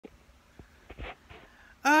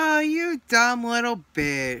you dumb little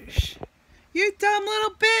bitch. You dumb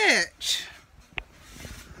little bitch.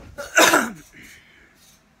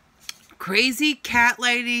 Crazy cat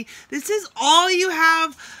lady. This is all you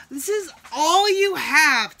have. This is all you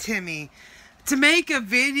have, Timmy. To make a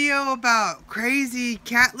video about crazy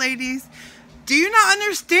cat ladies. Do you not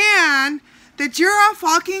understand that you're a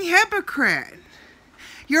fucking hypocrite?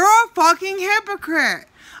 You're a fucking hypocrite.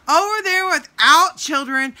 Over there without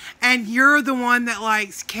children, and you're the one that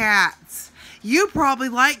likes cats. You probably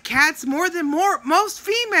like cats more than most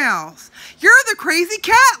females. You're the crazy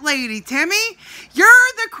cat lady, Timmy. You're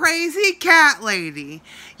the crazy cat lady.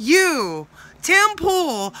 You, Tim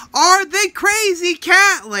Pool, are the crazy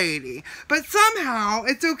cat lady. But somehow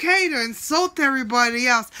it's okay to insult everybody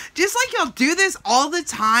else. Just like you'll do this all the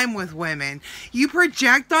time with women. You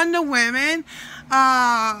project onto women.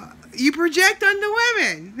 You project onto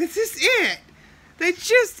women. That's just it. That's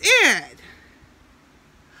just it.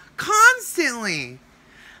 Constantly.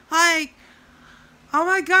 Like, oh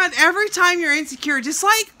my God, every time you're insecure, just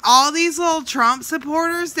like all these little Trump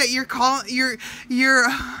supporters that you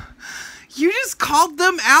just called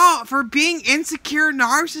them out for being insecure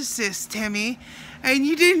narcissists, Timmy. And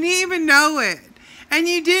you didn't even know it. And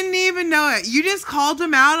you didn't even know it. You just called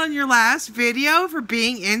them out on your last video for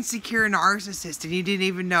being insecure narcissists, and you didn't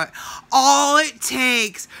even know it. All it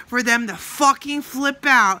takes for them to fucking flip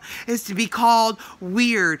out is to be called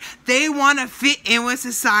weird. They want to fit in with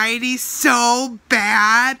society so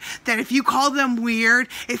bad that if you call them weird,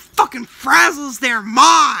 it fucking frazzles their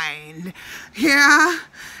mind. Yeah?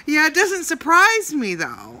 Yeah, it doesn't surprise me,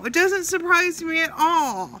 though. It doesn't surprise me at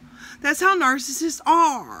all. That's how narcissists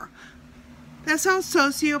are. That's how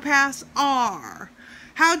sociopaths are.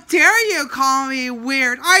 How dare you call me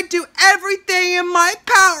weird? I do everything in my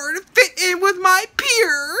power to fit in with my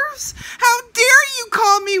peers. How dare you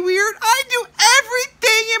call me weird? I do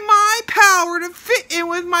everything in my power to fit in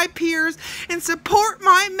with my peers and support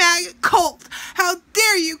my Maga cult. How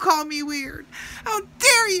dare you call me weird? How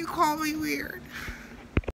dare you call me weird?